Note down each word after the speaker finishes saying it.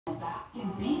back can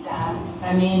beat that.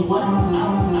 I mean, what?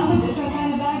 I'm a different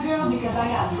kind of bad girl because I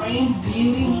got brains,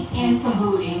 beauty, and some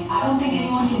booty. I don't think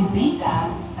anyone can beat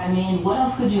that. I mean, what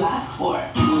else could you ask for?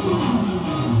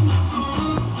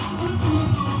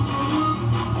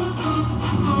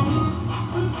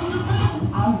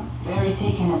 I'm very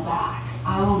taken aback.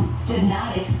 I did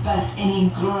not expect any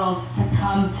girls to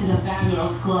come to the Bad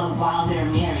Girls Club while they're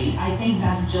married. I think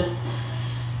that's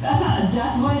not a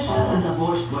death wish, that's a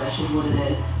divorce wish is what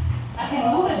it is. I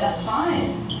can move it, that's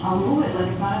fine. I'll move it like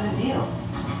it's not a big deal.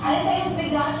 I didn't say it's a big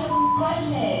deal, ask your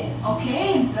question.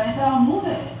 Okay, and so I said I'll move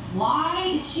it. Why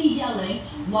is she yelling?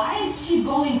 Why is she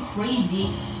going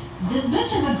crazy? This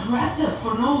bitch is aggressive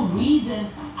for no reason.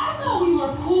 I thought we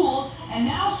were cool, and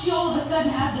now she all of a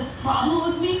sudden has this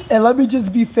problem with me. And let me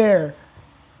just be fair.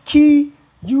 Key,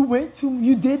 you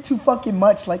did too fucking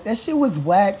much. Like, that shit was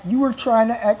whack. You were trying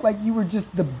to act like you were just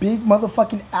the big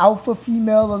motherfucking alpha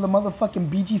female of the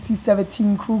motherfucking BGC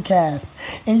 17 crew cast.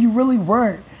 And you really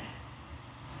weren't.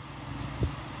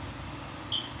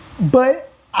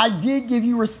 But I did give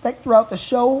you respect throughout the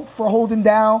show for holding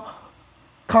down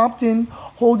Compton,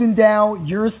 holding down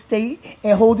your state,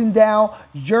 and holding down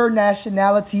your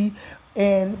nationality.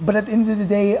 But at the end of the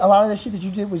day, a lot of the shit that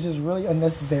you did was just really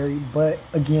unnecessary. But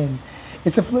again,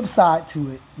 it's a flip side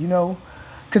to it, you know?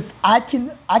 Because I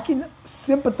can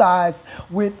sympathize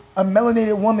with a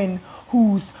melanated woman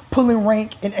who's pulling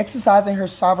rank and exercising her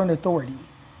sovereign authority.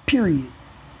 Period.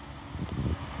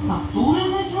 Some food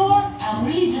in the drawer. I'm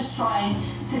really just trying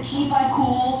to keep my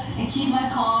cool and keep my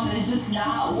calm, and it's just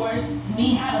not worth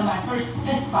me having my first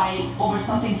fist fight over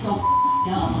something so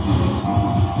dumb.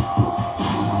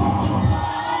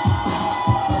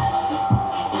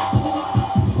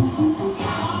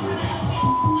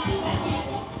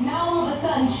 Now all of a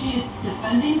sudden she's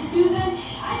defending Susan.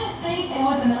 I just think it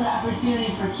was another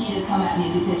opportunity for Key to come at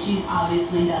me because she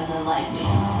obviously doesn't like me.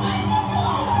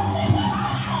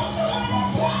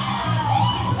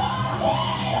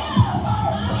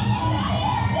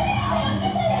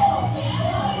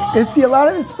 And see, a lot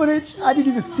of this footage I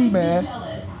didn't even see, man.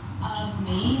 Jealous of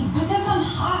me because I'm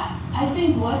hot. I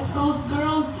think West Coast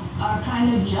girls are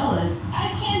kind of jealous.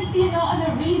 I can't see no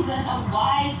other reason of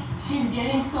why she's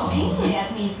getting so angry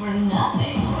at me for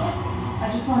nothing. I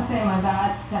just want to say my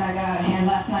bad that I got out of hand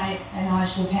last night. I know I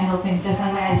should have handled things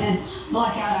differently. I did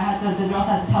black out. The girls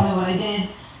had to tell me what I did,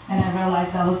 and I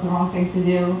realized that was the wrong thing to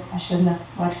do. I shouldn't have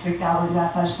freaked out like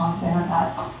that. So I just want to say my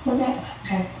bad. Okay.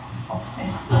 Thanks.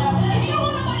 If you don't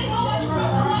want nobody to know about your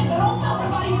personal life, then don't tell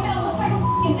everybody you made it look like a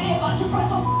thing about your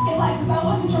personal life, because I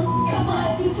wasn't your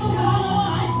advice. You too, because you know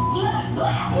what? I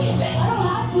don't have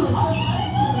to. I don't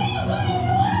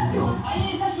have to. Why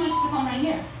you didn't touch my shit if I'm right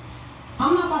here?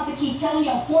 I'm not about to keep telling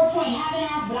you a 4-point having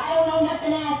ass, but I don't know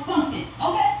nothing ass something.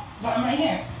 Okay, but I'm right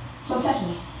here. So touch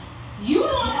me. You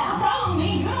don't have a problem with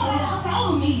me. You don't have a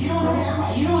problem with me. You don't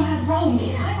have a problem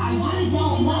with me. I really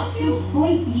don't want to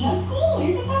sleep you. That's cool.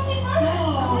 You can touch me first.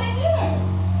 I'm right here.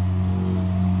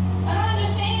 I don't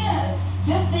understand.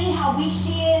 Just think how weak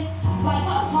she is. Like,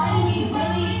 a part of me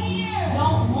really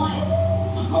don't want.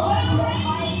 But I'm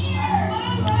right here.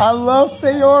 I love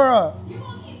Sayora. You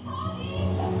won't keep talking.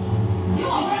 You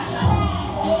won't touch me.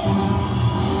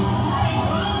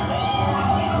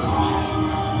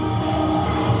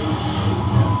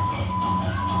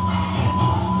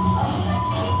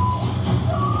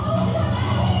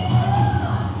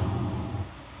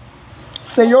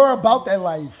 Sayora about that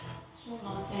life.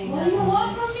 What do you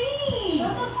want from me?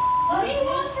 Shut the What do you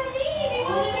want from me? If you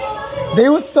want to say something, They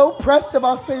were so pressed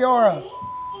about Sayora. Girl,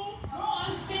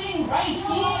 I'm sitting right here.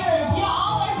 If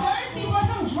y'all are thirsty for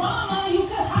some drama, you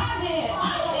could have it.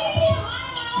 I'm sitting here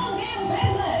minding my own damn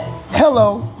business. Hello.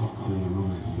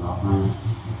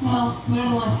 No, we're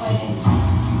the ones fighting.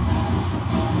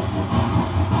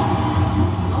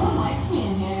 No one likes me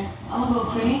in here. I'm gonna go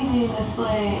crazy in this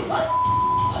place.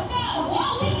 What's that?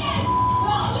 What weekend?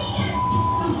 What weekend?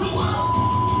 The weekend?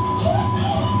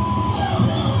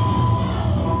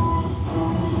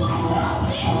 What's up,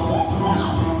 bitch? What's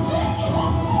up? Bitch,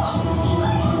 what's up?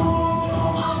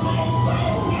 I'm gonna swear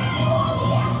to God,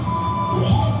 yes.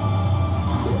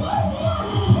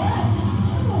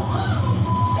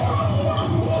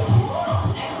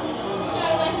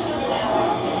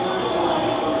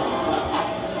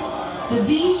 The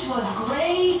beach was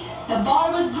great. The bar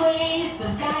was great.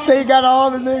 This guy Say got all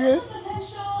the niggas.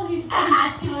 potential. He's a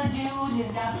muscular dude.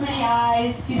 He's got pretty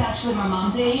eyes. He's actually my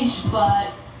mom's age,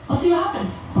 but we'll see what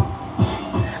happens.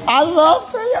 I love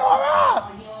Sayora.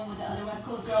 Arguing with the other West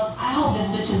Coast girls. I hope this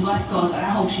bitch is West Coast, and I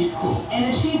hope she's cool. And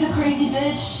if she's a crazy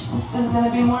bitch, it's just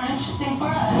gonna be more interesting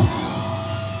for us.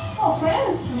 Oh,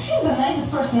 friends, she's the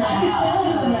nicest person I could tell.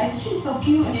 She's the nicest. She's so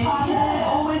cute and positive.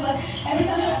 Always like, every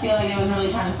time I feel like they was really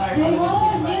trying to start something between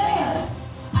us. Yeah.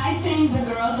 I think the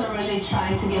girls are really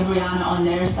trying to get Brianna on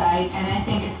their side, and I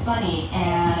think it's funny,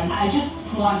 and I just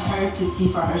want her to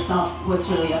see for herself what's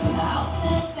really up in the house.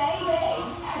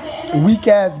 Weak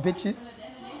ass bitches.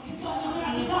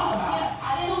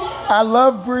 I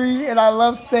love Bree and I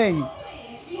love Say.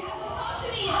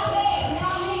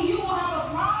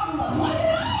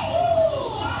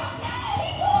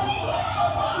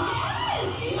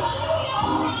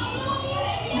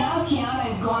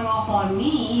 Going off on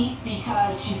me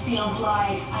because she feels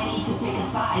like I need to pick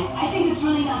a side. I think it's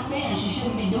really not fair. She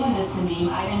shouldn't be doing this to me.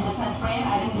 I didn't defend Fran.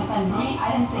 I didn't defend Bree.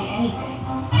 I didn't say anything.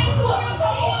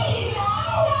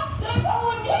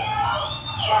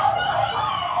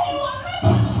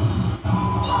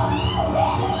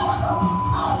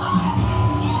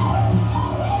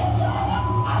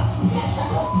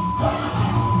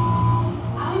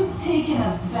 I'm taken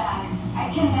aback.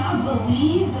 I cannot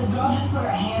believe this girl just put her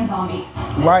hands on me.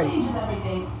 Right.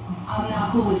 I'm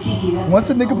not cool with Kiki. Once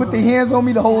a nigga put their hands on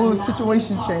me, the whole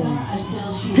situation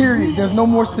changed. Period. There's no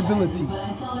more stability.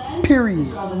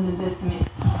 Period.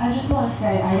 I just want to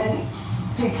say I didn't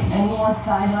pick anyone's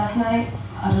side last night.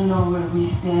 I don't know where we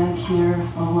stand here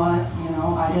or what. You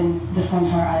know, I didn't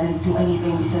defend her. I didn't do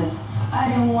anything because I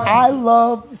didn't want. I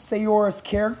loved Sayora's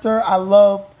character. I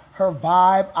loved her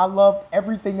vibe. I loved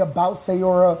everything about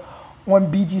Sayora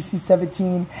on BGC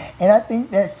 17, and I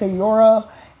think that Sayora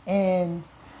and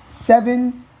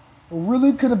Seven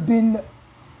really could have been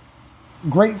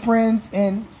great friends,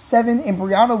 and Seven and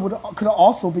Brianna could have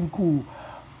also been cool,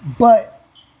 but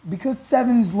because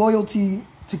Seven's loyalty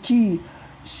to Key,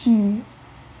 she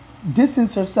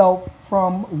distanced herself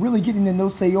from really getting to know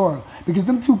Sayora, because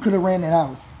them two could have ran that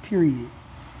house, period.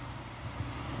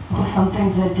 Just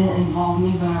something that didn't involve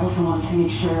me, but I also wanted to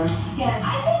make sure. Yeah,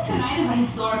 I think tonight is a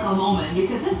historical moment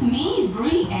because it's me,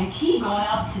 Bree, and Key going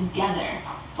out together.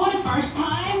 For the first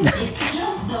time, it's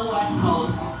just the West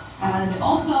Coast. And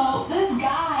also, this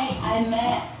guy I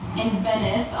met in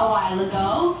Venice a while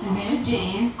ago, his name is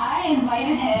James. I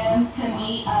invited him to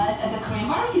meet us at the Korean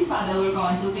barbecue spot that we're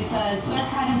going to because we're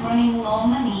kind of running low on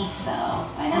money, so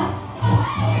why not?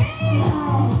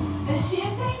 The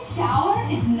champagne shower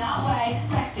is not what I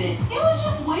expected. It was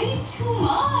just way too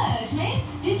much, man. It's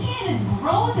sticky and it's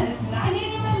gross and it's not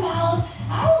getting in my mouth.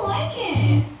 I don't like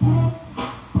it.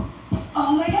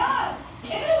 Oh my god. It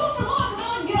didn't go for long, so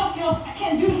I'm like, get off. I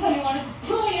can't do this anymore. This is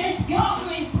too weird. Get off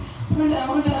me. We're down.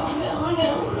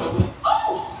 Oh!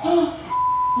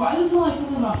 Why does it smell like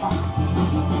something's on fire?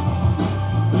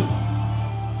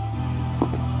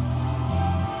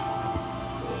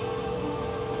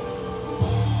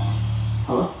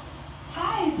 Hello?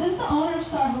 Hi, is this the owner of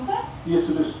Star Hookah? Yes,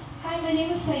 it is. Hi, my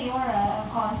name is Sayora. I'm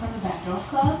calling from the Back Girls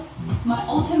Club. My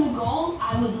ultimate goal,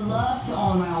 I would love to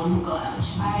own my own hookah lounge.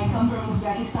 I come from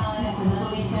Uzbekistan. It's a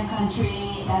Middle Eastern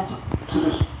country.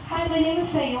 Hi, my name is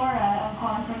Sayora. I'm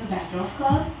calling from the Back Girls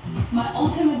Club. My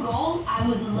ultimate goal, I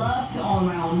would love to own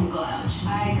my own hookah lounge.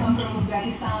 I come from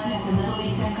Uzbekistan. It's a Middle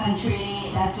Eastern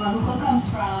country. That's where hookah comes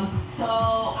from. So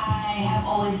I have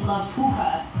always loved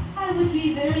hookah. I would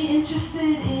be very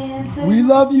interested in... We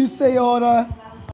love you, Sayora.